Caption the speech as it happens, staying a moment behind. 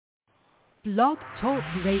Blog Talk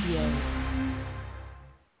Radio.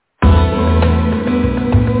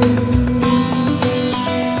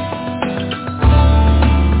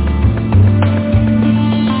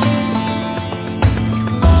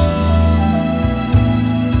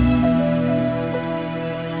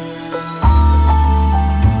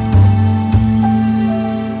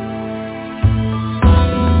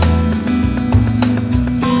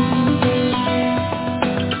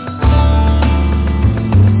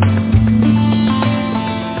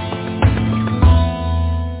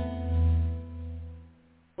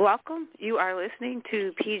 Welcome. You are listening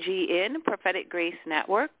to PGN Prophetic Grace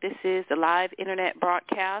Network. This is the live internet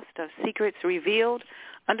broadcast of Secrets Revealed.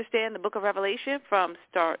 Understand the book of Revelation from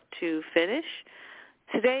start to finish.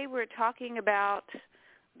 Today we're talking about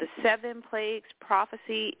the 7 plagues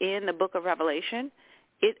prophecy in the book of Revelation.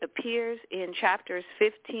 It appears in chapters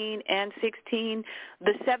 15 and 16.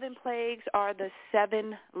 The 7 plagues are the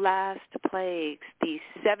 7 last plagues, the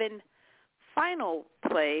 7 final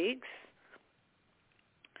plagues.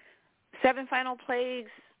 7 final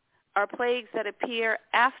plagues are plagues that appear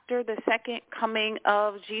after the second coming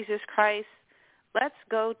of Jesus Christ. Let's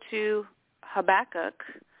go to Habakkuk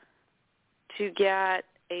to get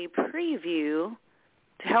a preview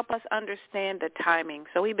to help us understand the timing.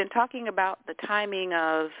 So we've been talking about the timing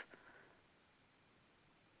of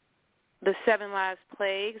the 7 last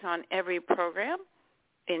plagues on every program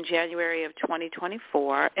in January of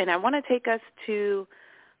 2024. And I want to take us to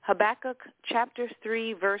Habakkuk chapter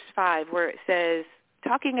 3, verse 5, where it says,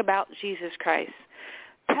 talking about Jesus Christ,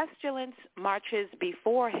 pestilence marches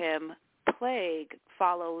before him, plague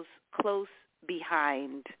follows close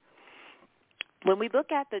behind. When we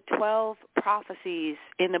look at the 12 prophecies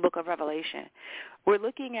in the book of Revelation, we're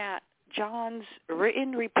looking at John's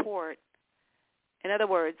written report. In other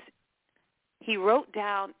words, he wrote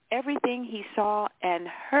down everything he saw and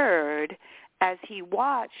heard as he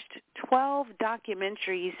watched 12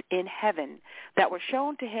 documentaries in heaven that were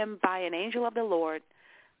shown to him by an angel of the Lord,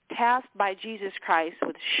 tasked by Jesus Christ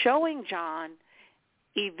with showing John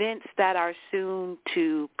events that are soon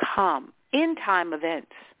to come, end-time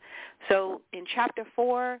events. So in chapter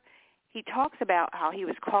 4, he talks about how he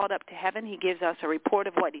was called up to heaven. He gives us a report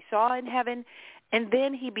of what he saw in heaven, and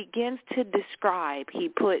then he begins to describe. He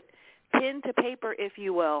put pen to paper, if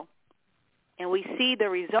you will, and we see the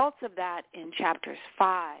results of that in chapters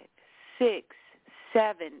 5, 6,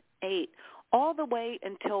 7, 8, all the way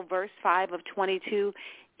until verse 5 of 22.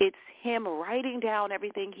 It's him writing down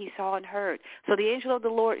everything he saw and heard. So the angel of the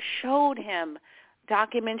Lord showed him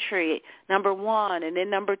documentary number 1, and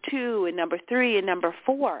then number 2, and number 3, and number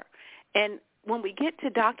 4. And when we get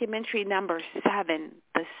to documentary number 7,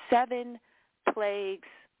 the 7 plagues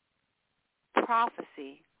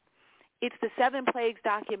prophecy, it's the 7 plagues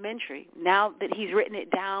documentary. Now that he's written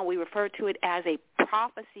it down, we refer to it as a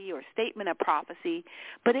prophecy or statement of prophecy,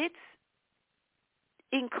 but it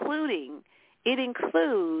includes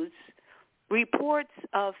reports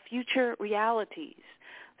of future realities.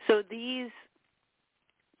 So these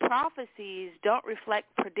prophecies don't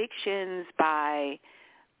reflect predictions by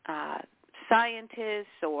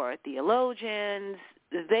scientists or theologians.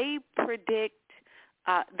 They predict.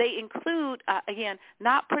 They include, again,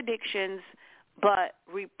 not predictions, but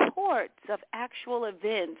reports of actual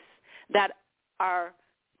events that are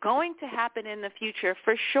going to happen in the future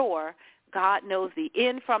for sure. God knows the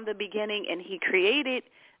end from the beginning, and he created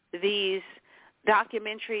these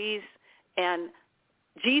documentaries, and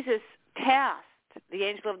Jesus tasked the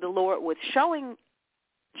angel of the Lord with showing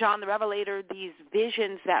John the Revelator these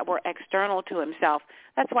visions that were external to himself.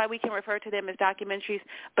 That's why we can refer to them as documentaries,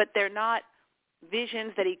 but they're not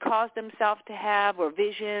visions that he caused himself to have, or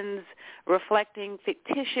visions reflecting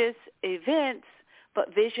fictitious events,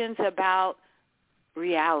 but visions about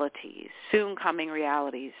realities, soon coming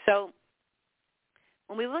realities. So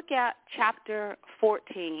when we look at chapter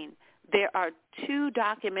 14, there are 2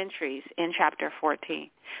 documentaries in chapter 14.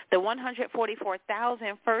 The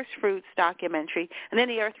 144,000 first fruits documentary, and then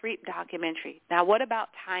the Earth Reap documentary. Now what about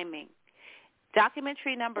timing?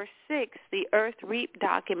 Documentary number 6, the Earth Reap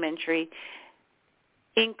documentary,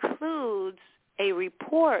 includes a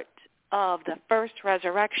report of the first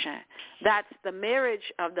resurrection. That's the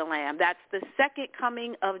marriage of the Lamb. That's the second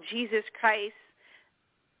coming of Jesus Christ.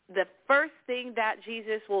 The first thing that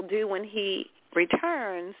Jesus will do when he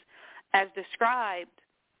returns, as described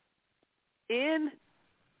in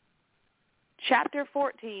chapter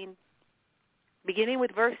 14, beginning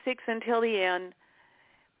with verse 6 until the end,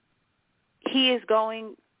 he is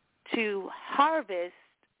going to harvest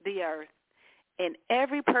the earth. And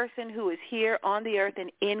every person who is here on the earth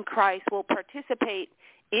and in Christ will participate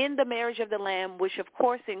in the marriage of the Lamb, which of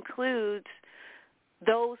course includes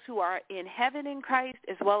those who are in heaven in Christ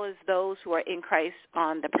as well as those who are in Christ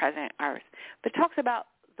on the present earth. But it talks about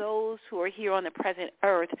those who are here on the present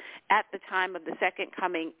earth at the time of the second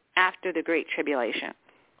coming after the Great Tribulation.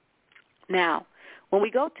 Now, when we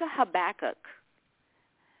go to Habakkuk,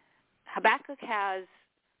 Habakkuk has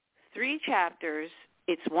 3 chapters.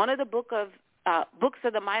 It's one of the books of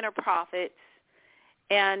the minor prophets,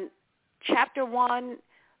 and chapter 1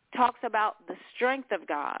 talks about the strength of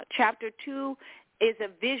God. Chapter 2 is a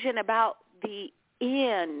vision about the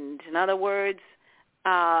end. In other words,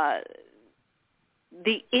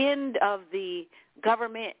 the end of the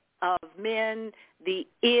government of men, the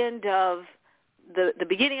end of the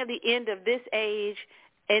beginning of the end of this age.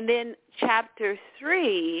 And then chapter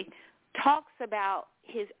 3 talks about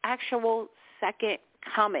his actual second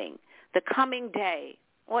coming, the coming day.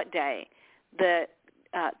 What day? The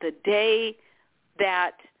day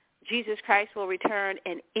that Jesus Christ will return.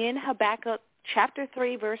 And in Habakkuk chapter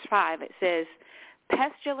 3, verse 5, it says,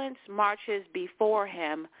 pestilence marches before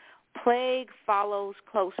him, plague follows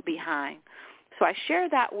close behind. So I share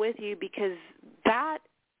that with you because that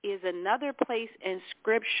is another place in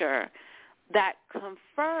Scripture that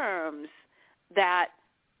confirms that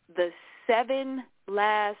the 7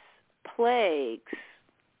 last plagues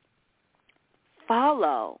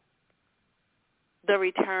follow the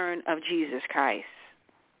return of Jesus Christ.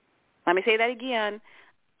 Let me say that again.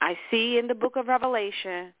 I see in the book of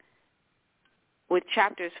Revelation with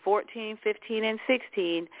chapters 14, 15, and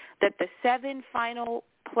 16 that the 7 final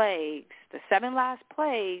plagues, the 7 last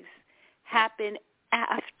plagues, happen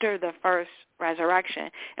after the first resurrection.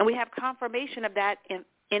 And we have confirmation of that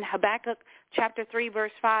in Habakkuk chapter 3,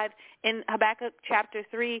 verse 5. In Habakkuk chapter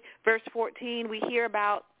 3, verse 14, we hear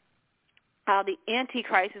about how the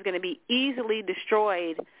Antichrist is going to be easily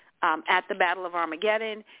destroyed at the Battle of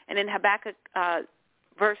Armageddon. And in Habakkuk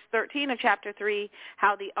verse 13 of chapter 3,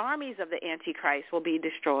 how the armies of the Antichrist will be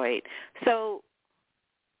destroyed. So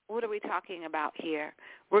what are we talking about here?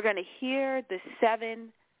 We're going to hear the 7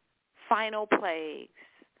 final plagues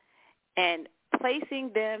and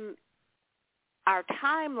placing them, our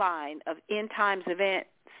timeline of end times events.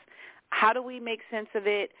 How do we make sense of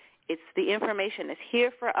it? It's the information that's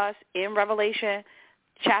here for us in Revelation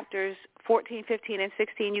chapters 14, 15, and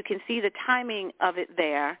 16. You can see the timing of it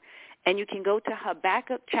there. And you can go to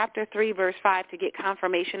Habakkuk chapter 3, verse 5 to get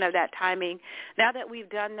confirmation of that timing. Now that we've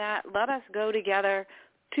done that, let us go together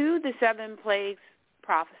to the 7 plagues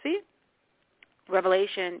prophecy,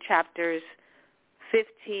 Revelation chapters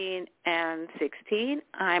 15 and 16.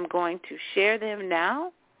 I'm going to share them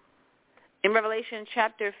now. In Revelation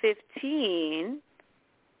chapter 15,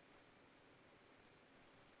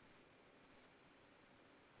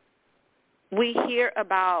 we hear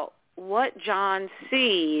about what John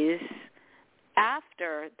sees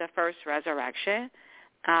after the first resurrection,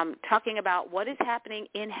 talking about what is happening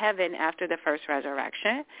in heaven after the first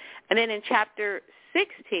resurrection. And then in chapter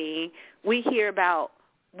 16, we hear about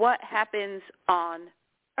what happens on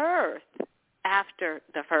earth after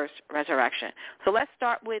the first resurrection. So let's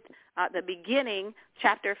start with the beginning,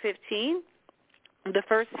 chapter 15, the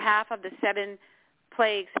first half of the 7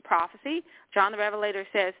 plagues prophecy. John the Revelator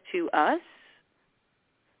says to us,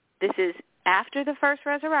 this is after the first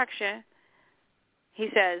resurrection. He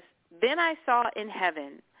says, then I saw in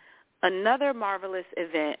heaven another marvelous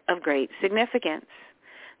event of great significance.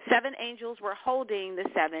 7 angels were holding the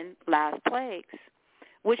 7 last plagues,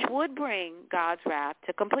 which would bring God's wrath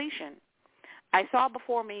to completion. I saw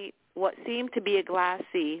before me what seemed to be a glass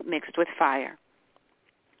sea mixed with fire.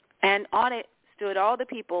 And on it stood all the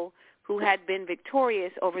people who had been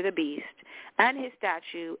victorious over the beast and his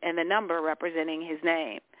statue and the number representing his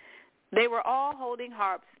name. They were all holding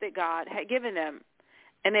harps that God had given them,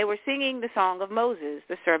 and they were singing the song of Moses,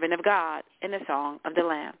 the servant of God, and the song of the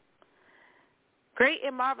Lamb. Great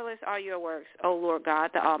and marvelous are your works, O Lord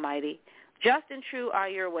God, the Almighty. Just and true are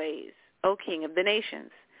your ways, O King of the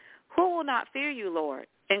nations. Who will not fear you, Lord,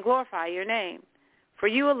 and glorify your name? For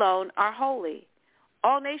you alone are holy.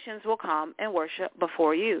 All nations will come and worship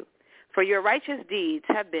before you, for your righteous deeds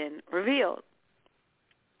have been revealed.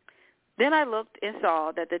 Then I looked and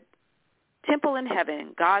saw that the temple in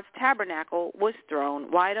heaven, God's tabernacle, was thrown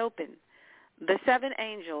wide open. The 7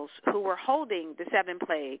 angels who were holding the 7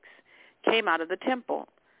 plagues came out of the temple.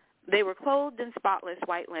 They were clothed in spotless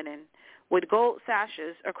white linen, with gold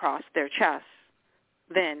sashes across their chests.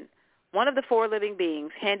 Then one of the 4 living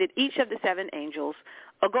beings handed each of the 7 angels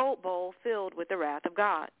a gold bowl filled with the wrath of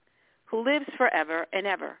God, who lives forever and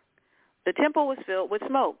ever. The temple was filled with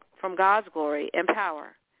smoke from God's glory and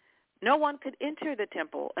power. no one could enter the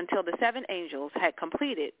temple until the 7 angels had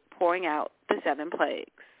completed pouring out the 7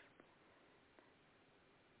 plagues.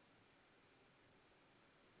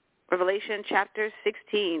 Revelation chapter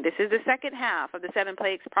 16. This is the second half of the 7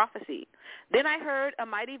 plagues prophecy. Then I heard a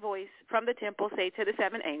mighty voice from the temple say to the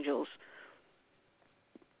 7 angels,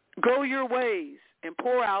 "Go your ways and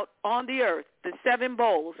pour out on the earth the 7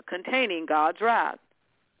 bowls containing God's wrath."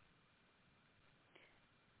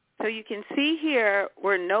 So you can see here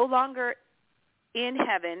we're no longer in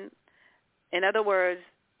heaven. In other words,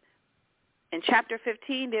 in chapter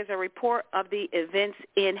 15, there's a report of the events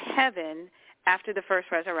in heaven after the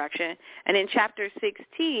first resurrection. And in chapter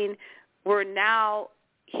 16, we're now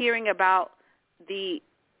hearing about the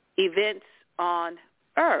events on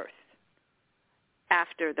earth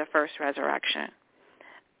after the first resurrection.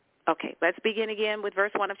 Okay, let's begin again with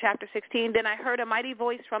verse 1 of chapter 16. Then I heard a mighty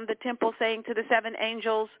voice from the temple saying to the 7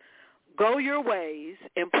 angels, "Go your ways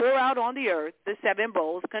and pour out on the earth the 7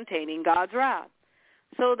 bowls containing God's wrath."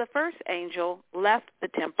 So the first angel left the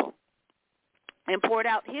temple and poured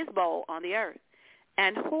out his bowl on the earth,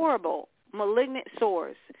 and horrible, malignant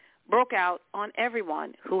sores broke out on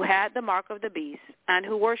everyone who had the mark of the beast and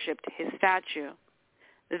who worshipped his statue.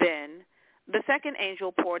 Then the second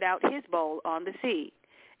angel poured out his bowl on the sea,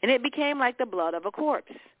 and it became like the blood of a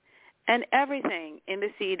corpse, and everything in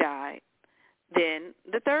the sea died. Then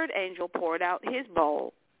the third angel poured out his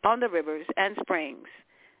bowl on the rivers and springs,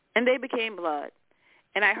 and they became blood.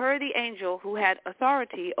 And I heard the angel who had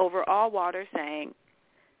authority over all water saying,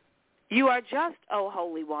 "You are just, O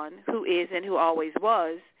Holy One, who is and who always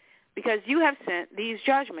was, because you have sent these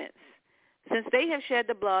judgments. Since they have shed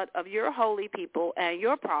the blood of your holy people and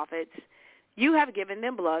your prophets, you have given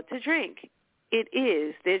them blood to drink. It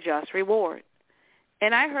is their just reward."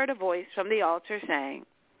 And I heard a voice from the altar saying,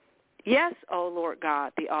 "Yes, O Lord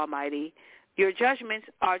God, the Almighty, your judgments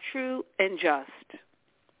are true and just."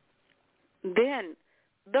 Then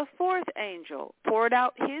the fourth angel poured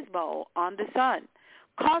out his bowl on the sun,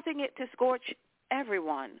 causing it to scorch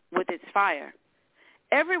everyone with its fire.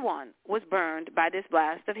 Everyone was burned by this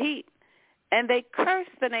blast of heat, and they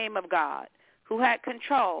cursed the name of God, who had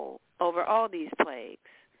control over all these plagues.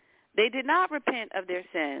 They did not repent of their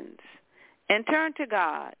sins and turn to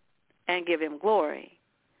God and give him glory.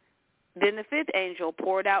 Then the fifth angel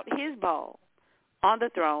poured out his bowl on the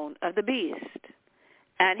throne of the beast,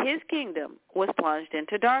 and his kingdom was plunged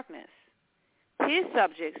into darkness. His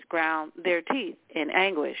subjects ground their teeth in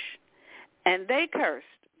anguish, and they cursed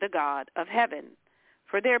the God of heaven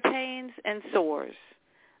for their pains and sores,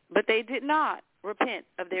 but they did not repent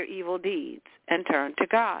of their evil deeds and turn to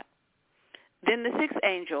God. Then the sixth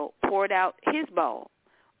angel poured out his bowl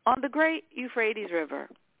on the great Euphrates River,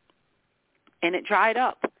 and it dried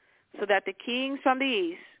up so that the kings from the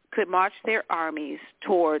east could march their armies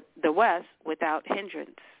toward the west without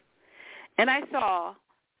hindrance. And I saw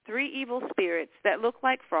 3 evil spirits that looked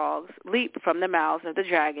like frogs leap from the mouths of the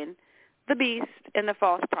dragon, the beast, and the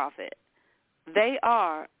false prophet. They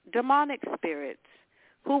are demonic spirits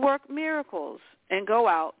who work miracles and go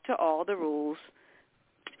out to all the rulers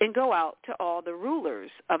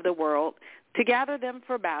of the world to gather them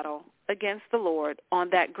for battle against the Lord on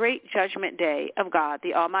that great judgment day of God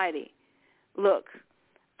the Almighty. Look,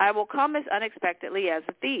 I will come as unexpectedly as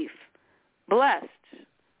a thief. Blessed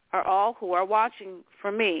are all who are watching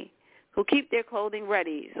for me, who keep their clothing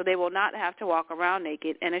ready so they will not have to walk around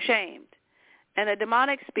naked and ashamed. And the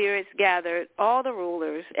demonic spirits gathered all the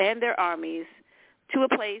rulers and their armies to a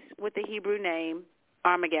place with the Hebrew name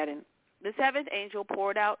Armageddon. The seventh angel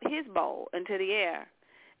poured out his bowl into the air,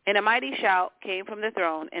 and a mighty shout came from the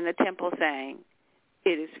throne in the temple saying,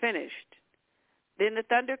 "It is finished." Then the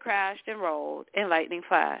thunder crashed and rolled, and lightning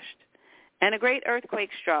flashed, and a great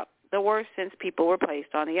earthquake struck, the worst since people were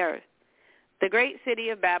placed on the earth. The great city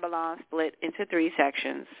of Babylon split into 3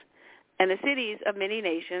 sections, and the cities of many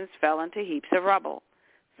nations fell into heaps of rubble.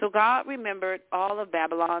 So God remembered all of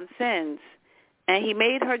Babylon's sins, and he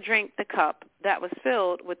made her drink the cup that was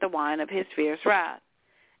filled with the wine of his fierce wrath.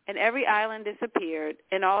 And every island disappeared,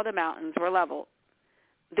 and all the mountains were leveled.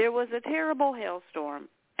 There was a terrible hailstorm,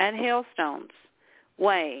 and hailstones,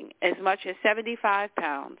 weighing as much as 75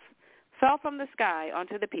 pounds, fell from the sky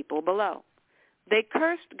onto the people below. They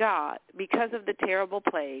cursed God because of the terrible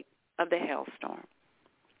plague of the hailstorm.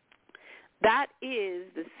 That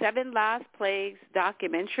is the 7 last plagues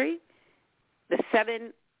documentary, the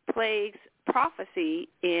 7 plagues prophecy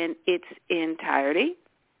in its entirety.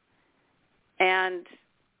 And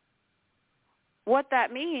what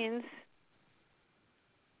that means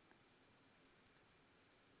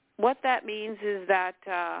is that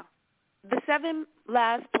the 7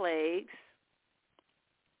 last plagues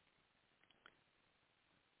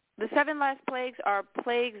the 7 last plagues are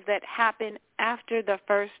plagues that happen after the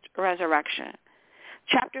first resurrection.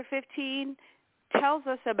 Chapter 15 tells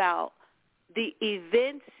us about the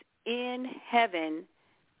events in heaven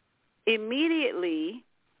immediately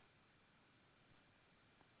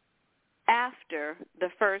after the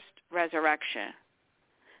first resurrection.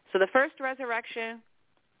 So the first resurrection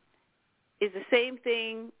is the same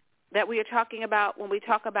thing that we are talking about when we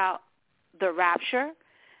talk about the rapture.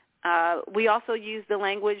 We also use the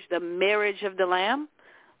language, the marriage of the Lamb.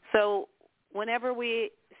 So whenever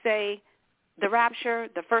we say the rapture,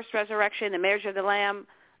 the first resurrection, the marriage of the Lamb,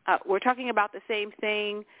 we're talking about the same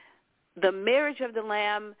thing. The marriage of the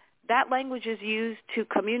Lamb, that language is used to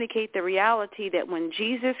communicate the reality that when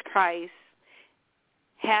Jesus Christ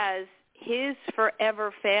has his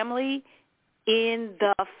forever family in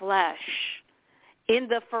the flesh, in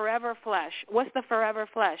the forever flesh. What's the forever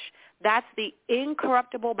flesh? That's the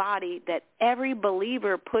incorruptible body that every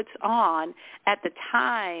believer puts on at the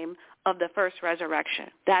time of the first resurrection.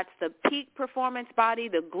 That's the peak performance body,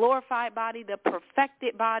 the glorified body, the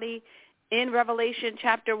perfected body. In Revelation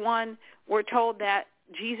chapter 1, we're told that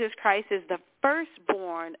Jesus Christ is the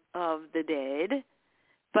firstborn of the dead,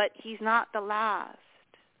 but he's not the last.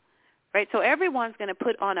 Right? So everyone's going to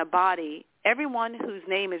put on a body. Everyone whose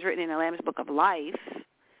name is written in the Lamb's Book of Life,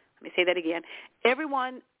 let me say that again,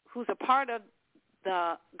 everyone who's a part of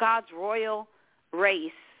God's royal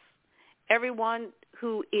race, everyone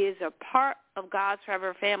who is a part of God's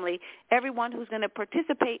forever family, everyone who's going to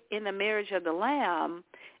participate in the marriage of the Lamb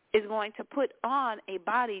is going to put on a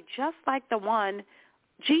body just like the one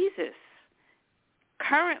Jesus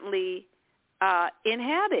currently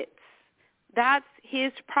inhabits. That's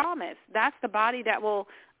his promise. That's the body that will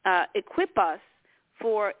equip us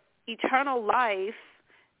for eternal life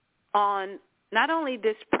on not only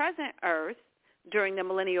this present earth during the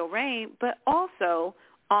millennial reign, but also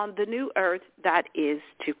on the new earth that is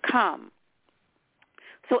to come.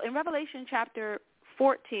 So in Revelation chapter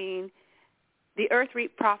 14, the earth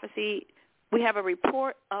reap prophecy, we have a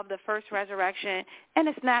report of the first resurrection and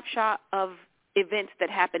a snapshot of events that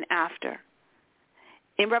happen after.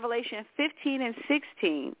 In Revelation 15 and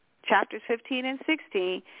 16, chapters 15 and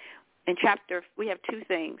 16, we have two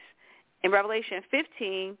things. In Revelation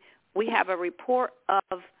 15, we have a report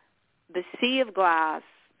of the sea of glass.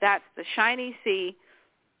 That's the shiny sea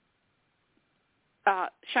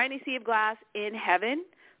of glass in heaven.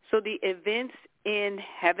 So the events in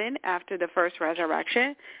heaven after the first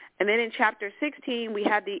resurrection. And then in chapter 16, we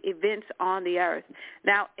have the events on the earth.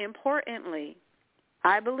 Now, importantly,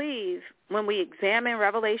 I believe when we examine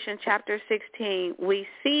Revelation chapter 16, we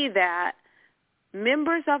see that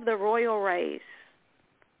members of the royal race,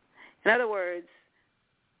 in other words,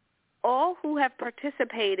 all who have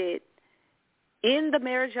participated in the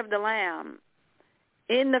marriage of the Lamb,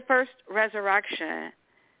 in the first resurrection,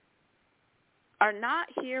 are not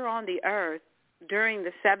here on the earth during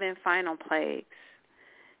the 7 final plagues.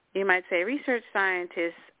 You might say, research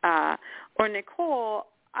scientists or Nicole,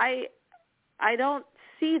 I don't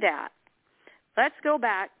see that. Let's go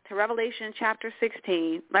back to Revelation chapter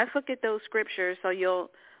 16. Let's look at those scriptures so you'll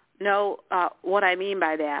know what I mean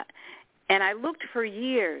by that. And I looked for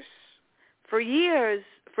years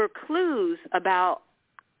for clues about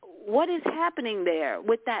what is happening there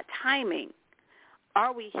with that timing.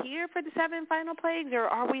 Are we here for the 7 final plagues or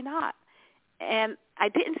are we not? And I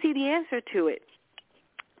didn't see the answer to it.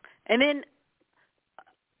 And then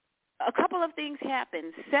a couple of things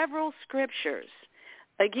happened. Several scriptures.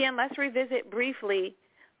 Again, let's revisit briefly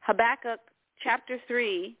Habakkuk chapter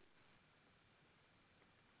 3.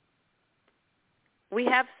 We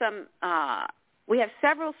have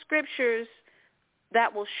several scriptures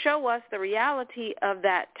that will show us the reality of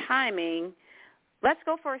that timing. Let's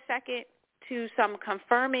go for a second to some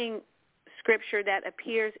confirming scripture that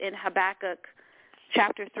appears in Habakkuk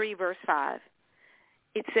chapter 3, verse 5.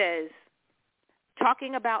 It says,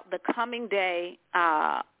 talking about the coming day,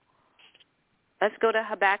 let's go to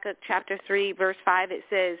Habakkuk chapter 3, verse 5. It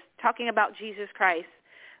says, talking about Jesus Christ,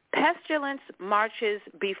 pestilence marches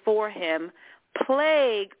before him,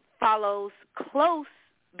 plague follows close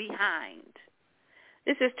behind.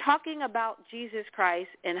 This is talking about Jesus Christ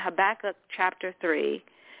in Habakkuk chapter 3,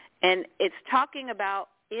 and it's talking about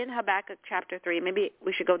in Habakkuk chapter 3, maybe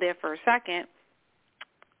we should go there for a second,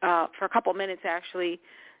 for a couple minutes actually.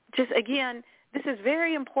 Just again, this is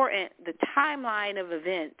very important, the timeline of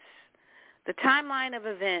events. The timeline of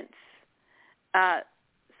events.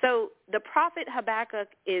 So the prophet Habakkuk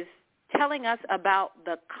is telling us about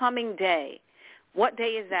the coming day. What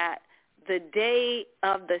day is that? The day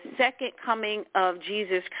of the second coming of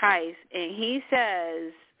Jesus Christ. And he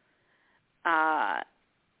says,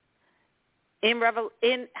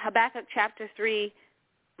 In Habakkuk chapter 3,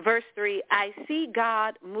 verse 3, I see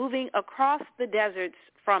God moving across the deserts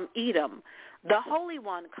from Edom, the Holy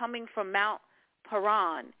One coming from Mount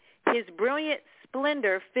Paran. His brilliant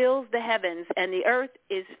splendor fills the heavens, and the earth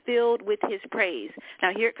is filled with his praise.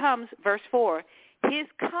 Now here it comes, verse 4. His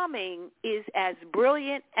coming is as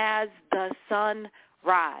brilliant as the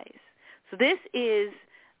sunrise. So this is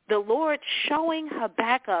the Lord showing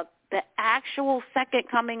Habakkuk the actual second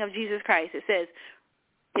coming of Jesus Christ. It says,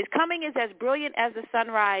 his coming is as brilliant as the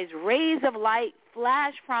sunrise. Rays of light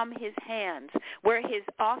flash from his hands, where his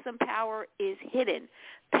awesome power is hidden.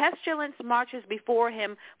 Pestilence marches before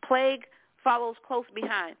him. Plague follows close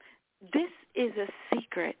behind. This is a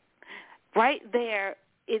secret. Right there,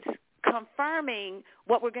 it's confirming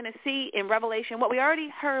what we're going to see in Revelation, what we already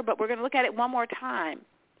heard, but we're going to look at it one more time.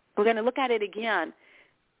 We're going to look at it again.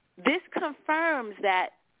 This confirms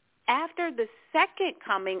that after the second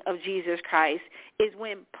coming of Jesus Christ is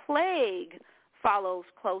when plague follows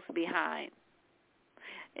close behind.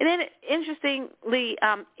 And then, interestingly,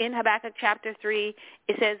 in Habakkuk chapter 3,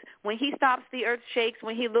 it says, when he stops, the earth shakes.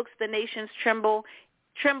 When he looks, the nations tremble.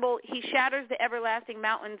 He shatters the everlasting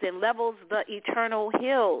mountains and levels the eternal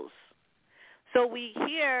hills. So we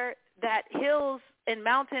hear that hills and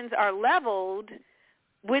mountains are leveled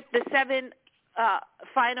with the seven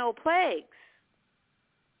final plagues.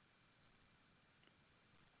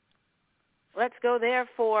 Let's go there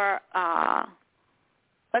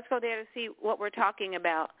to see what we're talking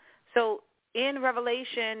about. So in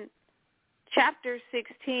Revelation chapter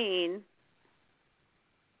 16,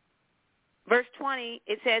 verse 20,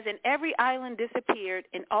 it says, and every island disappeared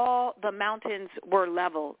and all the mountains were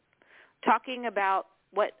leveled, talking about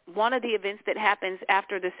one of the events that happens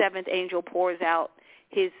after the seventh angel pours out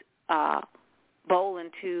his bowl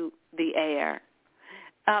into the air.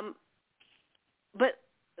 But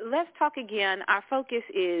let's talk again. Our focus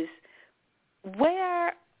is,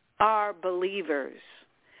 where are believers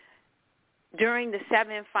during the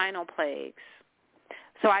seven final plagues?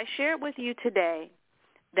 So I shared with you today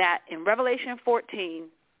that in Revelation 14,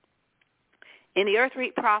 in the earth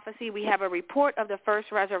reap prophecy, we have a report of the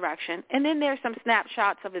first resurrection, and then there's some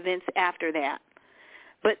snapshots of events after that.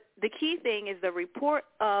 But the key thing is the report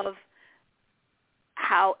of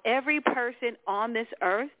how every person on this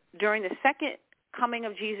earth during the second coming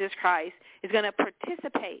of Jesus Christ is going to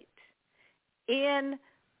participate in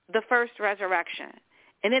the first resurrection.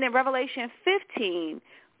 And then in Revelation 15,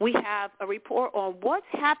 we have a report on what's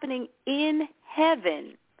happening in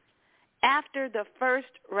heaven after the first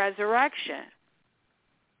resurrection.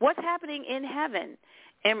 What's happening in heaven?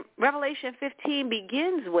 And Revelation 15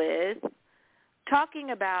 begins with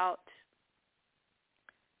talking about,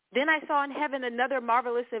 then I saw in heaven another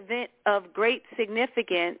marvelous event of great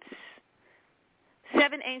significance.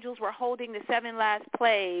 7 angels were holding the 7 last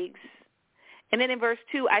plagues. And then in verse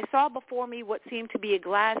 2, I saw before me what seemed to be a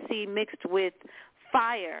glass sea mixed with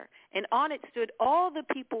fire, and on it stood all the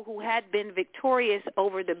people who had been victorious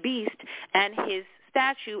over the beast and his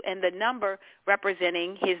statue and the number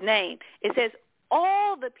representing his name. It says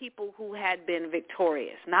all the people who had been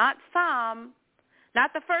victorious, not some,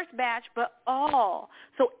 not the first batch, but all.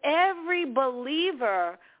 So every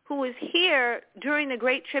believer who is here during the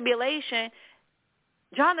Great Tribulation,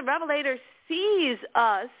 John the Revelator sees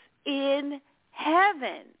us in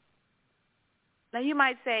heaven. Now you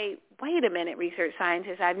might say, wait a minute, research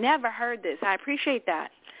scientist, I've never heard this. I appreciate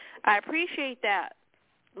that.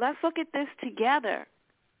 Let's look at this together.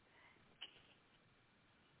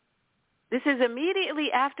 This is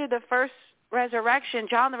immediately after the first resurrection.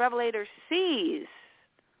 John the Revelator sees,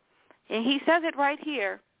 and he says it right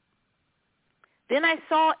here. Then I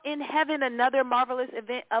saw in heaven another marvelous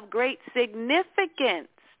event of great significance.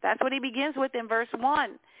 That's what he begins with in verse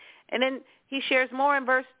 1. And then he shares more in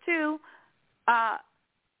verse 2. I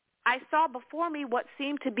saw before me what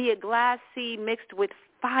seemed to be a glass sea mixed with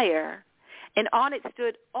fire, and on it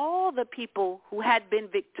stood all the people who had been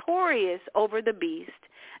victorious over the beast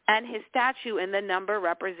and his statue and the number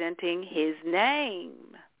representing his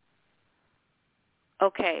name.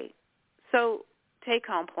 Okay, so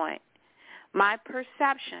take-home point. My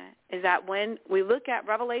perception is that when we look at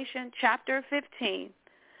Revelation chapter 15,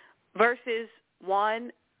 verses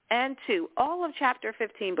 1 and 2, all of chapter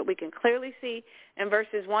 15, but we can clearly see in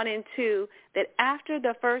verses 1 and 2 that after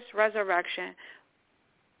the first resurrection,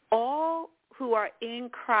 all who are in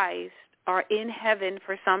Christ are in heaven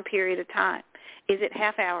for some period of time. Is it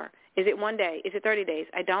half hour? Is it 1 day? Is it 30 days?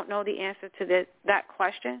 I don't know the answer to that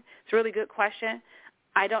question. It's a really good question.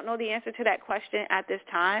 I don't know the answer to that question at this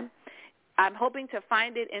time. I'm hoping to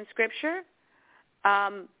find it in Scripture.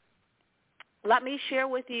 Let me share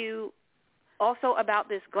with you also about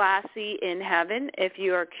this glass sea in heaven. If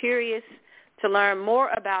you are curious to learn more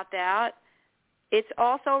about that, it's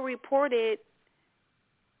also reported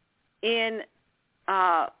in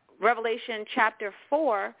Revelation chapter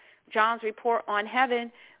 4, John's report on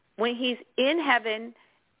heaven. When he's in heaven,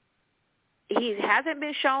 he hasn't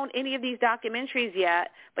been shown any of these documentaries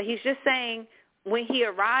yet, but he's just saying when he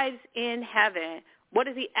arrives in heaven, what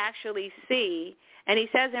does he actually see? And he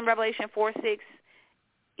says in Revelation 4:6,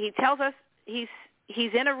 he tells us he's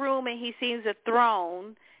in a room and he sees a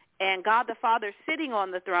throne and God the Father sitting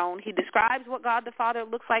on the throne. He describes what God the Father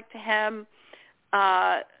looks like to him.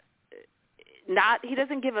 He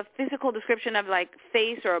doesn't give a physical description of like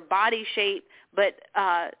face or a body shape, but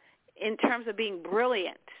in terms of being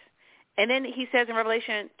brilliant. And then he says in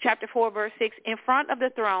Revelation chapter 4, verse 6, in front of the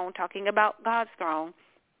throne, talking about God's throne,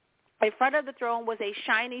 in front of the throne was a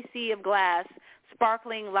shiny sea of glass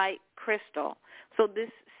sparkling like crystal. So this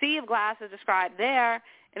sea of glass is described there.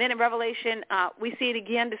 And then in Revelation, we see it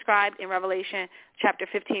again described in Revelation chapter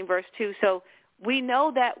 15, verse 2. So we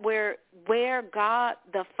know that where God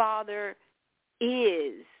the Father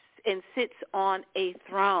is and sits on a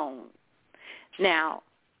throne. Now,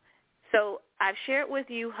 so I've shared with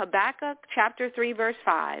you Habakkuk chapter 3, verse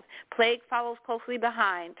 5. Plague follows closely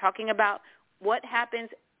behind, talking about what happens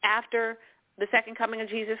after the second coming of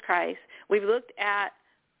Jesus Christ. We've looked at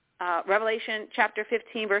Revelation chapter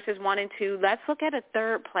 15, verses 1 and 2. Let's look at a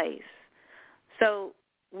third place. So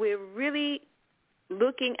we're really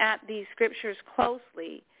looking at these scriptures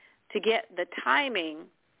closely to get the timing,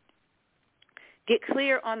 get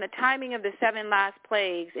clear on the timing of the 7 last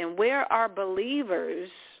plagues and where are believers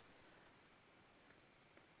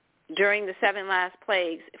during the 7 last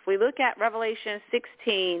plagues. If we look at Revelation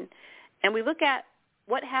 16 and we look at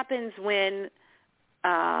what happens when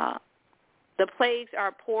the plagues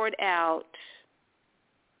are poured out,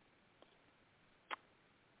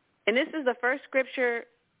 and this is the first scripture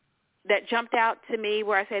that jumped out to me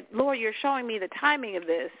where I said, Lord, you're showing me the timing of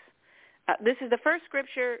this. This is the first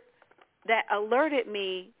scripture that alerted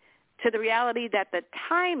me to the reality that the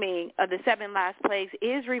timing of the 7 last plagues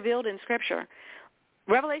is revealed in Scripture.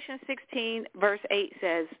 Revelation 16, verse 8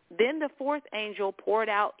 says, then the fourth angel poured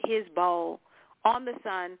out his bowl on the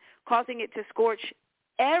sun, causing it to scorch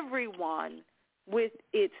everyone with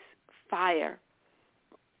its fire.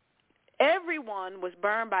 Everyone was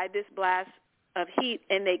burned by this blast of heat,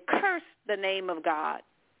 and they cursed the name of God,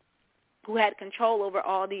 who had control over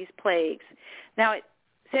all these plagues. Now, it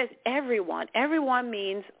says everyone. Everyone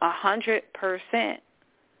means 100%.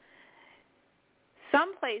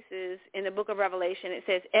 Some places in the book of Revelation, it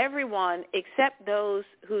says everyone except those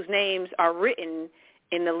whose names are written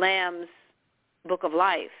in the Lamb's book of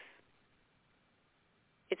life.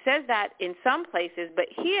 It says that in some places, but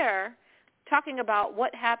here, talking about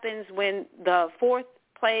what happens when the fourth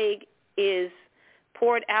plague is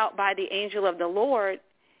poured out by the angel of the Lord,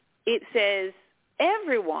 it says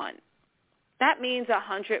everyone. That means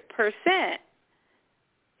 100%.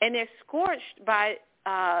 And they're scorched by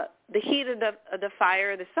the heat of the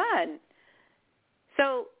fire of the sun.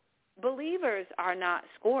 So believers are not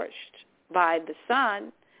scorched by the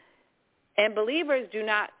sun, and believers do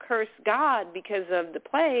not curse God because of the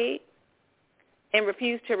plague and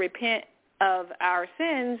refuse to repent of our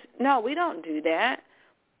sins. No, we don't do that.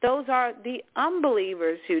 Those are the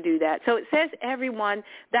unbelievers who do that. So it says everyone.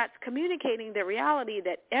 That's communicating the reality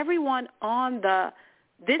that everyone on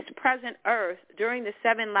this present earth during the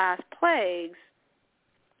 7 last plagues,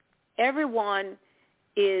 everyone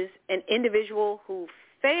is an individual who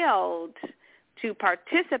failed to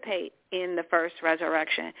participate in the first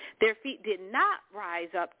resurrection. Their feet did not rise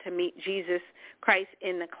up to meet Jesus Christ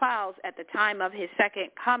in the clouds at the time of his second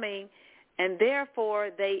coming, and therefore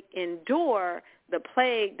they endure the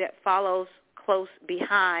plague that follows close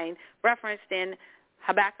behind, referenced in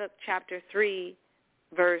Habakkuk chapter 3,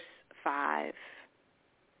 verse 5.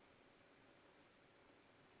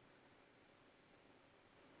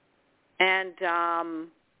 And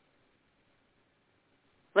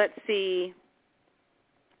let's see,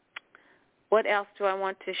 what else do I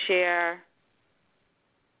want to share?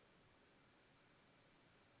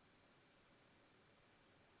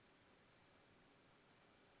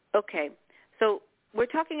 Okay, so we're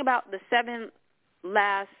talking about the 7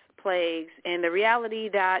 last plagues and the reality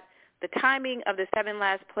that the timing of the 7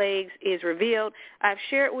 last plagues is revealed. I've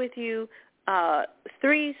shared with you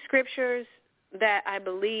 3 scriptures that I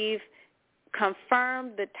believe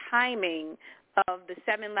confirm the timing of the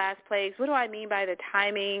 7 last plagues. What do I mean by the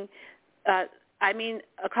timing? I mean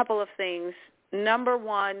a couple of things. Number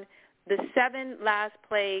one, the 7 last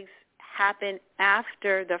plagues happen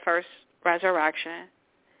after the first resurrection.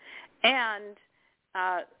 And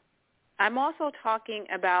I'm also talking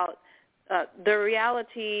about the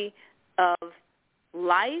reality of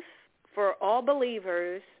life for all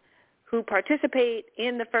believers who participate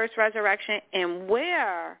in the first resurrection, and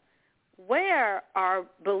where are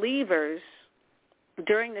believers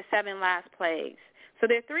during the 7 last plagues. So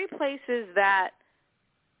there are 3 places that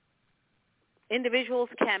individuals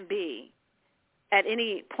can be at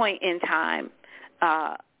any point in time,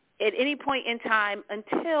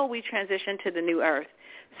 until we transition to the new earth.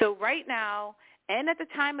 So right now, and at the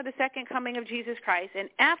time of the second coming of Jesus Christ, and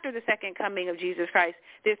after the second coming of Jesus Christ,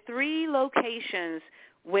 there are 3 locations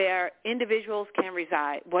where individuals can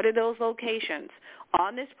reside. What are those locations?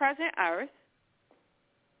 On this present earth.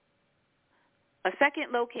 A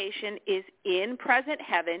second location is in present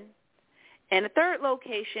heaven. And a third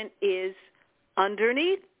location is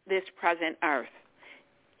underneath this present earth,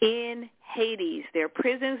 in Hades. There are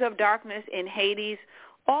prisons of darkness in Hades.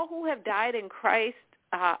 All who have died in Christ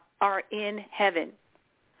are in heaven.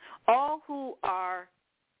 All who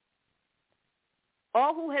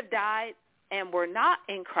have died and were not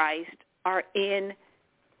in Christ are in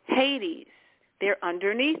Hades. They're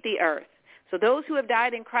underneath the earth. So those who have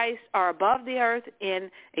died in Christ are above the earth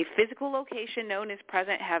in a physical location known as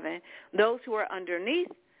present heaven. Those who are underneath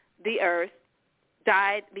the earth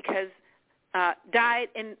died because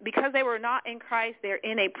they were not in Christ. They're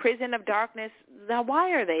in a prison of darkness. Now,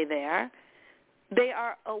 why are they there? They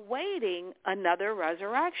are awaiting another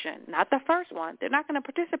resurrection, not the first one. They're not going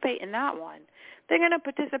to participate in that one. They're going to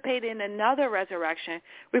participate in another resurrection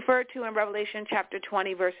referred to in Revelation chapter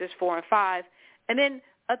 20, verses 4 and 5. And then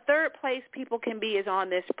a third place people can be is on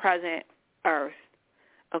this present earth,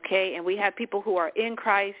 okay? And we have people who are in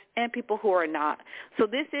Christ and people who are not. So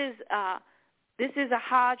this is a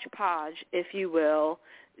hodgepodge, if you will.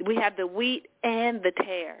 We have the wheat and the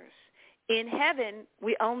tares. In heaven,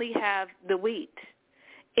 we only have the wheat.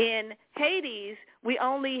 In Hades, we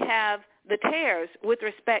only have the tares with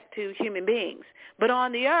respect to human beings. But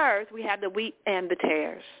on the earth, we have the wheat and the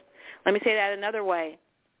tares. Let me say that another way.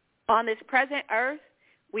 On this present earth,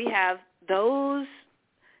 we have those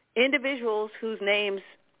individuals whose names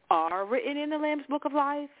are written in the Lamb's Book of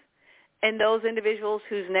Life and those individuals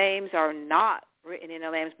whose names are not written in the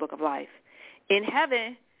Lamb's Book of Life. In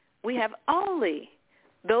heaven, we have only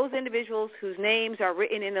those individuals whose names are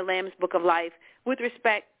written in the Lamb's Book of Life with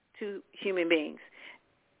respect to human beings.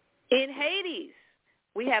 In Hades,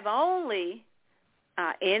 we have only,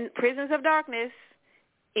 in prisons of darkness,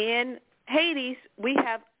 in Hades, we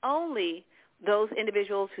have only those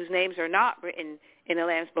individuals whose names are not written in the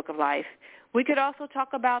Lamb's Book of Life. We could also talk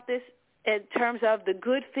about this in terms of the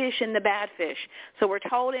good fish and the bad fish. So we're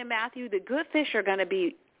told in Matthew the good fish are going to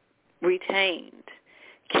be retained,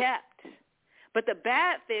 kept, but the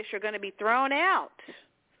bad fish are going to be thrown out.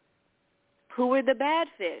 Who are the bad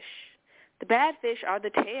fish? The bad fish are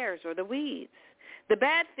the tares or the weeds. The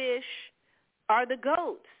bad fish are the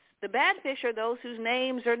goats. The bad fish are those whose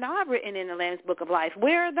names are not written in the Lamb's Book of Life.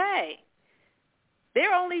 Where are they?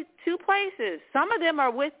 There are only 2 places. Some of them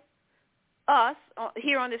are with us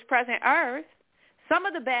here on this present earth. Some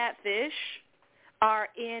of the bad fish are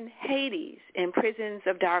in Hades, in prisons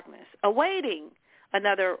of darkness, awaiting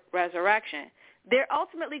another resurrection. They're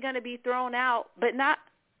ultimately going to be thrown out, but not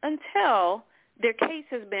until their case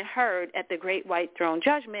has been heard at the great white throne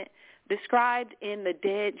judgment described in the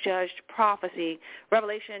dead judged prophecy,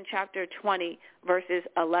 Revelation chapter 20, verses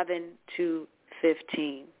 11 to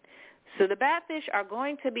 15. So the bad fish are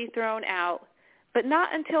going to be thrown out, but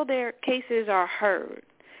not until their cases are heard,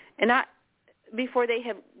 and not before they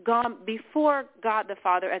have gone before God the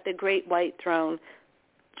Father at the great white throne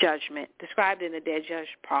judgment described in the dead judged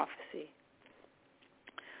prophecy.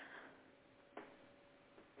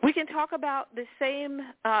 We can talk about the same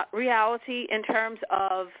reality in terms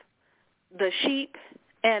of the sheep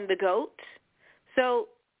and the goat. So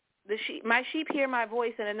the sheep, my sheep hear my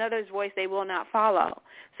voice, and another's voice they will not follow.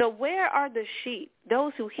 So where are the sheep?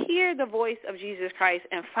 Those who hear the voice of Jesus Christ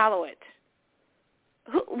and follow it.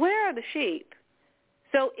 Where are the sheep?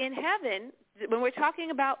 So in heaven, when we're talking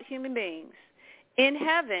about human beings, in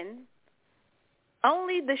heaven,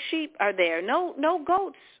 only the sheep are there. No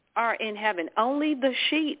goats are in heaven. Only the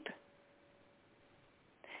sheep.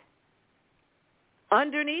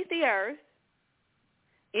 Underneath the earth,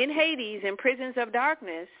 in Hades, in prisons of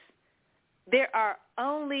darkness, there are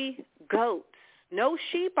only goats. No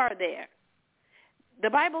sheep are there. The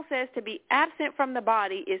Bible says to be absent from the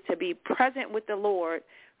body is to be present with the Lord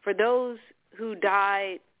for those who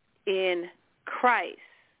died in Christ.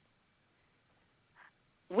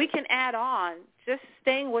 We can add on, just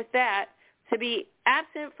staying with that, To be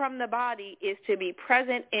absent from the body is to be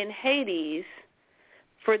present in Hades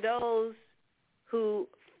for those who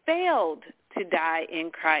failed to die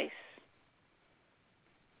in Christ.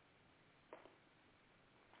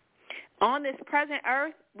 On this present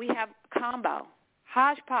earth, we have combo,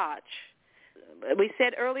 hodgepodge. We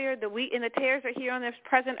said earlier the wheat and the tares are here on this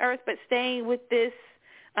present earth, but staying with this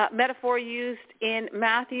metaphor used in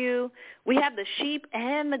Matthew, we have the sheep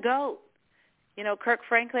and the goat. You know, Kirk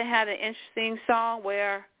Franklin had an interesting song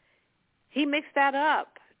where he mixed that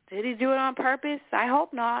up. Did he do it on purpose? I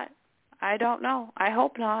hope not. I don't know. I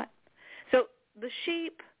hope not. So the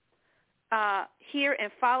sheep hear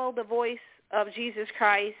and follow the voice of Jesus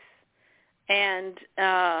Christ, and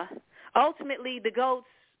ultimately the goats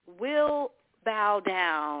will bow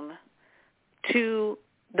down to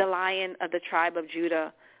the Lion of the tribe of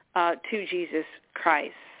Judah, to Jesus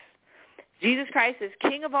Christ. Jesus Christ is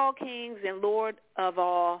King of all kings and Lord of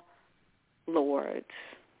all lords.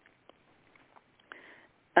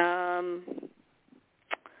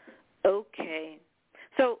 Okay.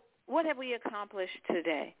 So what have we accomplished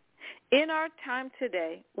today? In our time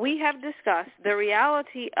today, we have discussed the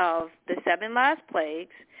reality of the 7 last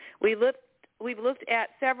plagues. We've looked at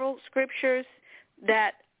several scriptures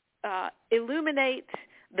that illuminate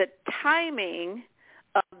the timing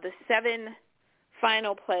of the 7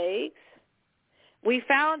 final plagues. We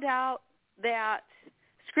found out that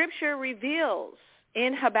Scripture reveals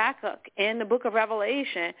in Habakkuk and the book of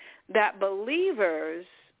Revelation that believers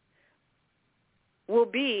will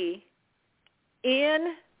be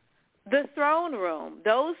in the throne room.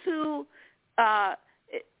 Those who,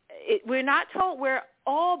 we're not told where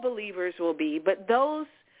all believers will be, but those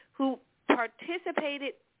who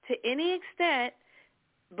participated to any extent,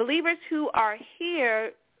 believers who are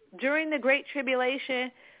here during the Great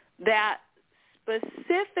Tribulation, that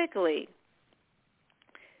specifically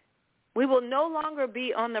we will no longer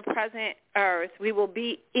be on the present earth. We will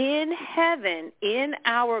be in heaven in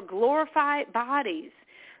our glorified bodies.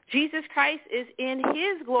 Jesus Christ is in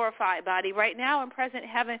his glorified body right now in present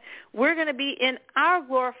heaven. We're going to be in our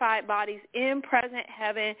glorified bodies in present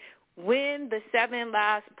heaven when the 7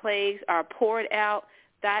 last plagues are poured out.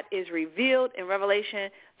 That is revealed in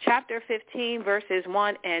Revelation chapter 15, verses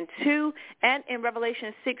 1 and 2. And in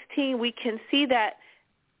Revelation 16, we can see that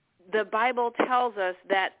the Bible tells us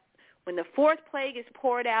that when the 4th plague is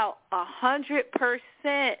poured out,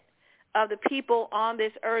 100% of the people on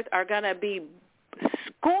this earth are going to be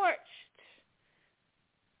scorched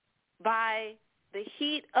by the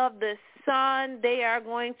heat of the sun. They are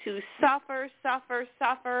going to suffer.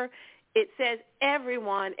 It says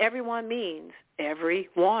everyone. Everyone means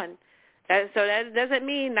everyone. So that doesn't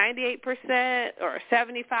mean 98% or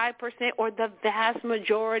 75% or the vast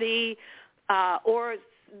majority or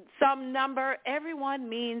some number. Everyone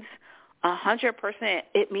means 100%.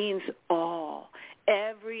 It means all.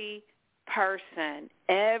 Every person,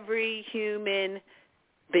 every human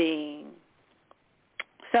being.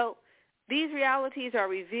 So these realities are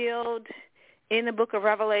revealed in the book of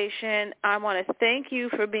Revelation. I want to thank you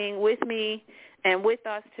for being with me and with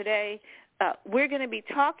us today. We're going to be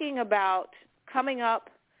talking about, coming up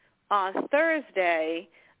on Thursday,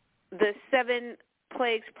 the 7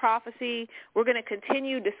 plagues prophecy. We're going to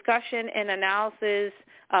continue discussion and analysis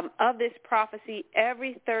of this prophecy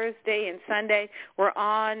every Thursday and Sunday. We're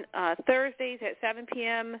on Thursdays at 7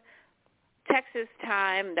 p.m. Texas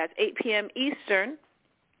time. That's 8 p.m. Eastern.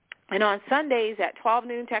 And on Sundays at 12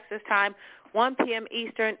 noon Texas time, 1 p.m.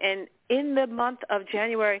 Eastern. And in the month of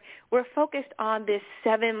January, we're focused on this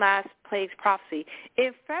 7 last plagues prophecy.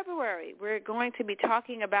 In February, we're going to be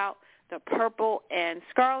talking about the purple and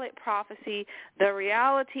scarlet prophecy, the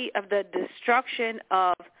reality of the destruction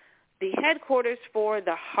of the headquarters for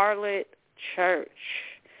the harlot church,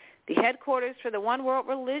 the headquarters for the one world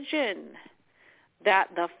religion, that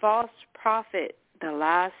the false prophet, the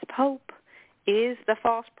last pope, is the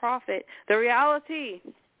false prophet, the reality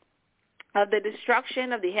of the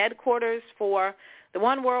destruction of the headquarters for the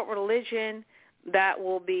one world religion that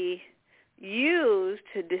will be used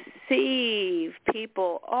to deceive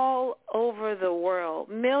people all over the world.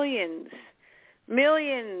 Millions,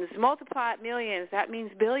 multiplied millions, that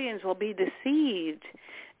means billions will be deceived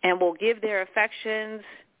and will give their affections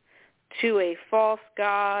to a false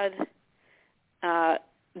god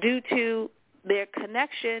due to their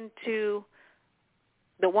connection to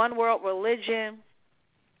the one world religion,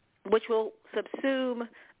 which will subsume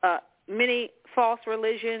many false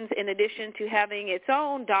religions in addition to having its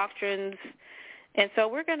own doctrines. And so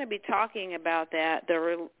we're going to be talking about that,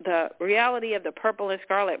 the reality of the purple and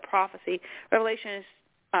scarlet prophecy. Revelation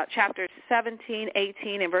chapters 17,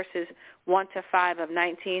 18, and verses 1 to 5 of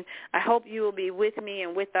 19. I hope you will be with me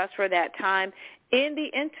and with us for that time. In the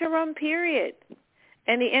interim period,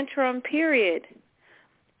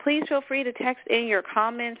 please feel free to text in your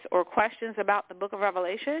comments or questions about the book of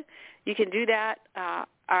Revelation. You can do that.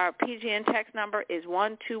 Our PGN text number is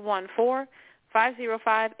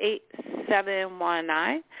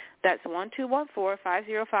 1214-505-8719. That's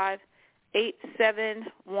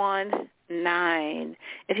 1214-505-8719.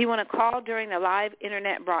 If you want to call during the live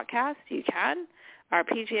Internet broadcast, you can. Our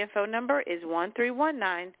PGN phone number is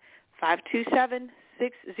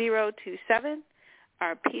 1319-527-6027.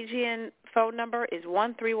 Our PGN phone number is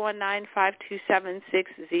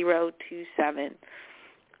 1319-527-6027.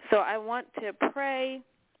 So I want to pray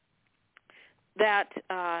that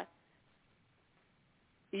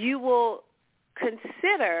you will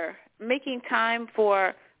consider making time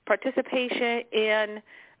for participation in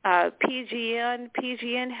PGN.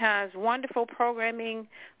 PGN has wonderful programming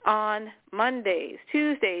on Mondays,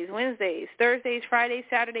 Tuesdays, Wednesdays, Thursdays, Fridays,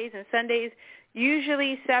 Saturdays, and Sundays,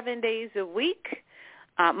 usually 7 days a week.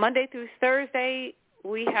 Monday through Thursday,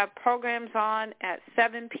 we have programs on at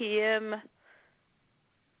 7 p.m.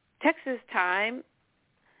 Texas time.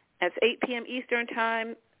 That's 8 p.m. Eastern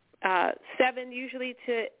time, 7 usually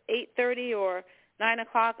to 8:30 or 9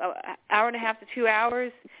 o'clock, an hour and a half to 2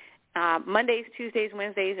 hours. Mondays, Tuesdays,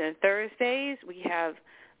 Wednesdays, and Thursdays. We have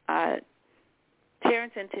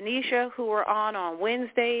Terrence and Tanisha who are on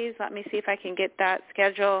Wednesdays. Let me see if I can get that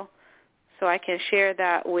schedule so I can share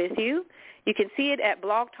that with you. You can see it at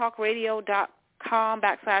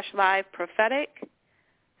blogtalkradio.com/live-prophetic.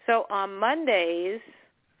 So on Mondays,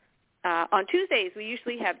 on Tuesdays, we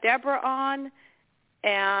usually have Deborah on,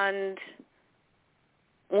 and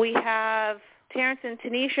we have Terrence and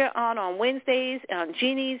Tanisha on Wednesdays.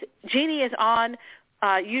 Jeannie is on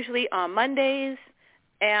usually on Mondays,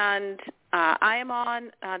 and I am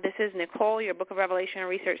on. This is Nicole, your Book of Revelation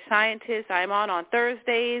Research Scientist. I am on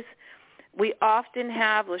Thursdays. We often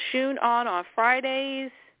have LaShun on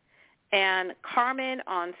Fridays, and Carmen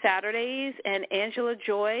on Saturdays, and Angela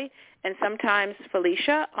Joy, and sometimes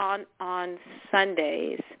Felicia on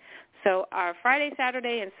Sundays. So our Friday,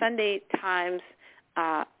 Saturday, and Sunday times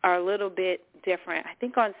are a little bit different. I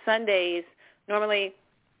think on Sundays, normally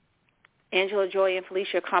Angela Joy and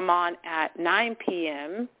Felicia come on at 9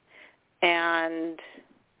 p.m. and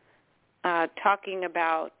talking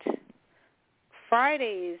about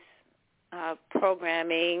Friday's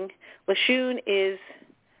programming. LaShun is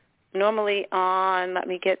normally on, let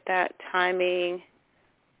me get that timing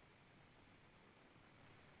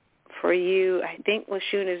for you. I think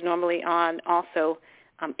LaShun is normally on also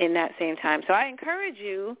in that same time. So I encourage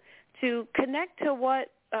you to connect to what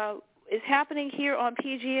is happening here on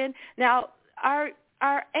PGN. Now, our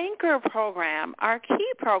anchor program, our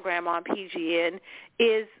key program on PGN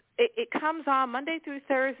is, it comes on Monday through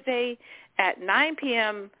Thursday at 9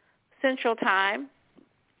 p.m. Central Time.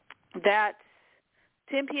 That's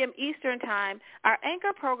 10 p.m. Eastern Time. Our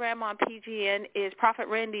anchor program on PGN is Prophet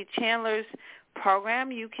Randy Chandler's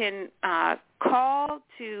program. You can call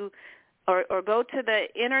to or go to the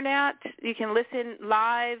Internet. You can listen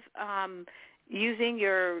live using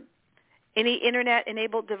any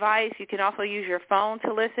Internet-enabled device. You can also use your phone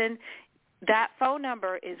to listen. That phone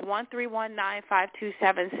number is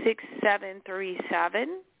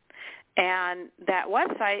 1319-527-6737. And that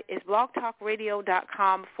website is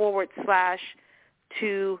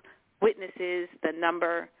blogtalkradio.com/2witnesses, the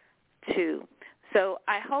number 2. So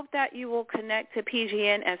I hope that you will connect to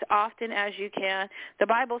PGN as often as you can. The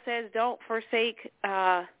Bible says don't forsake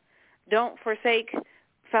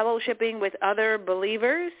fellowshipping with other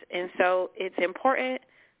believers, and so it's important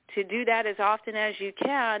to do that as often as you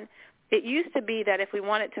can. It used to be that if we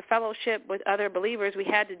wanted to fellowship with other believers, we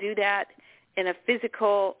had to do that in a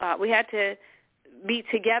physical, we had to be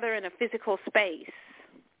together in a physical space.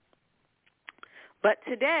 But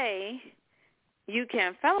today, you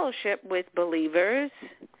can fellowship with believers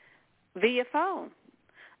via phone.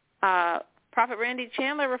 Prophet Randy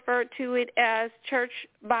Chandler referred to it as church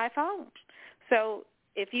by phone. So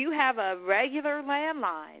if you have a regular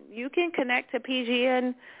landline, you can connect to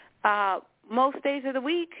PGN most days of the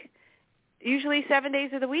week, usually 7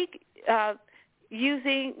 days of the week,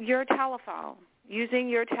 using your telephone.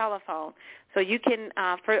 So you can,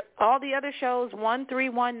 for all the other shows,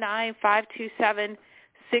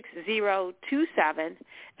 1319-527-6027.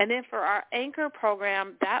 And then for our anchor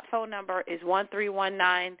program, that phone number is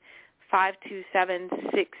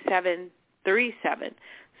 1319-527-6737.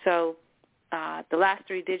 So the last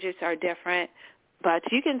 3 digits are different, but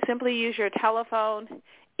you can simply use your telephone.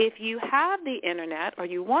 If you have the Internet or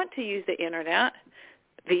you want to use the Internet,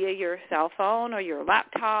 via your cell phone or your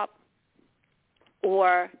laptop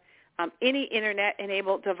or any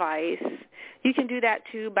Internet-enabled device. You can do that,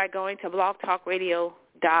 too, by going to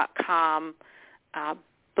blogtalkradio.com,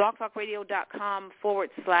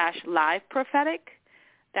 blogtalkradio.com/live prophetic.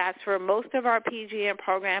 That's for most of our PGN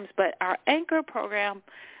programs, but our anchor program,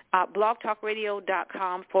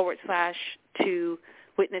 blogtalkradio.com/2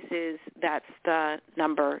 witnesses, that's the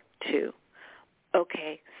number 2.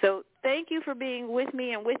 Okay, so thank you for being with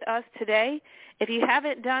me and with us today. If you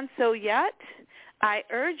haven't done so yet, I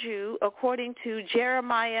urge you, according to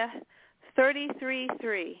Jeremiah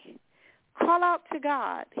 33:3, call out to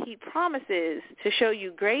God. He promises to show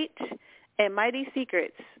you great and mighty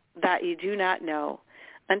secrets that you do not know.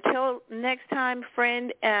 Until next time,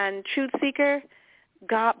 friend and truth seeker,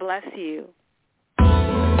 God bless you.